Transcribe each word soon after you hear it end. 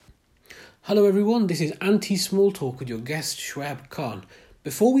Hello everyone, this is Anti-Small Talk with your guest Shoaib Khan.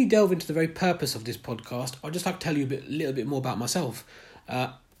 Before we delve into the very purpose of this podcast, I'd just like to tell you a little bit more about myself.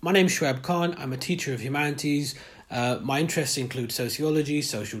 My name is Shoaib Khan, I'm a teacher of humanities. My interests include sociology,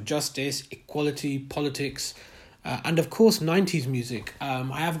 social justice, equality, politics, and of course 90s music. I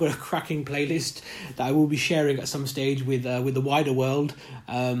have got a cracking playlist that I will be sharing at some stage with the wider world.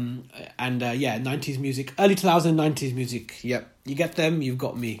 90s music, early 2000s 90s music. Yep, you get them, you've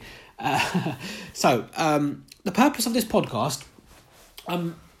got me. The purpose of this podcast,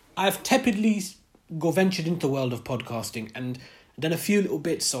 I've tepidly ventured into the world of podcasting and done a few little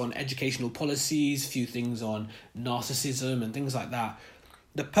bits on educational policies, few things on narcissism and things like that.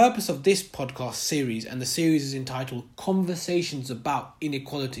 The purpose of this podcast series, and the series is entitled Conversations About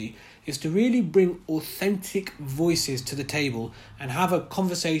Inequality, is to really bring authentic voices to the table and have a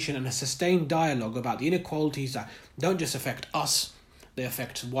conversation and a sustained dialogue about the inequalities that don't just affect us, they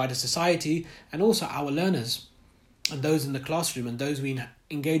affect wider society and also our learners and those in the classroom and those we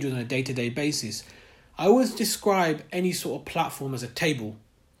engage with on a day-to-day basis. I always describe any sort of platform as a table.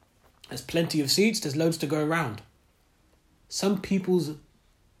 There's plenty of seats, there's loads to go around. Some people's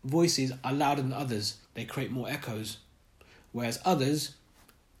voices are louder than others. They create more echoes, whereas others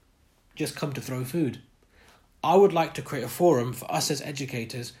just come to throw food. I would like to create a forum for us as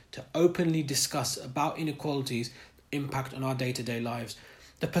educators to openly discuss about inequalities impact on our day-to-day lives.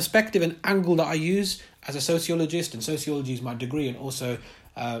 The perspective and angle that I use as a sociologist, and sociology is my degree and also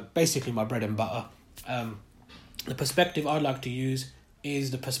basically my bread and butter, the perspective I'd like to use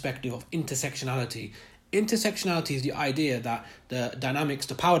is the perspective of intersectionality. Intersectionality is the idea that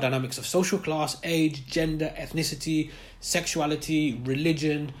the power dynamics of social class, age, gender, ethnicity, sexuality,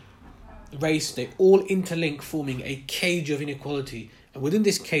 religion, race, they all interlink, forming a cage of inequality. And within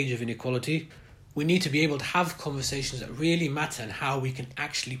this cage of inequality, we need to be able to have conversations that really matter and how we can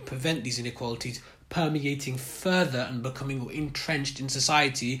actually prevent these inequalities permeating further and becoming more entrenched in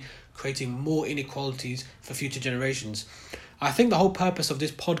society, creating more inequalities for future generations. I think the whole purpose of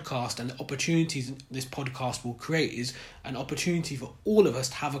this podcast and the opportunities this podcast will create is an opportunity for all of us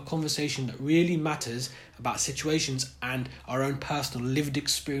to have a conversation that really matters about situations and our own personal lived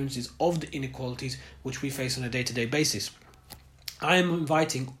experiences of the inequalities which we face on a day-to-day basis. I am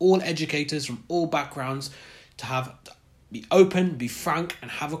inviting all educators from all backgrounds to be open, be frank, and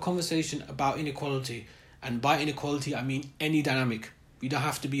have a conversation about inequality. And by inequality, I mean any dynamic. You don't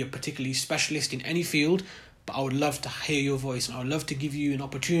have to be a particularly specialist in any field, but I would love to hear your voice, and I would love to give you an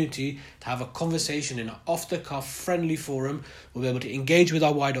opportunity to have a conversation in an off-the-cuff, friendly forum. We'll be able to engage with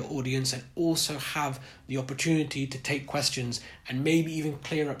our wider audience and also have the opportunity to take questions and maybe even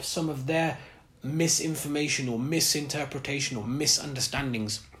clear up some of their misinformation or misinterpretation or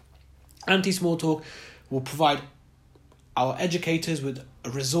misunderstandings. Anti-Small Talk will provide our educators with a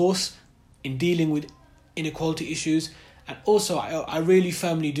resource in dealing with inequality issues, and also I really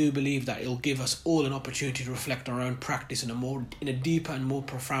firmly do believe that it'll give us all an opportunity to reflect on our own practice in a deeper and more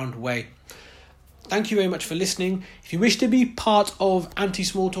profound way. Thank you very much for listening. If you wish to be part of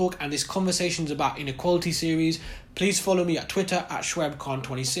Anti-Small Talk and this Conversations About Inequality series, please follow me at Twitter at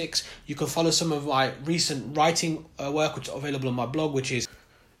ShoaibKhan26. You can follow some of my recent writing work, which is available on my blog, which is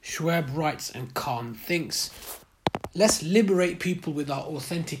Shoaib Writes and Khan Thinks. Let's liberate people with our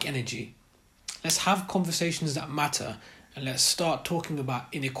authentic energy. Let's have conversations that matter, and let's start talking about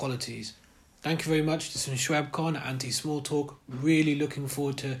inequalities. Thank you very much. This is Shoaib Khan at Anti-Small Talk. Really looking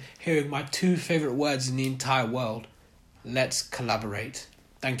forward to hearing my two favourite words in the entire world. Let's collaborate.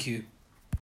 Thank you.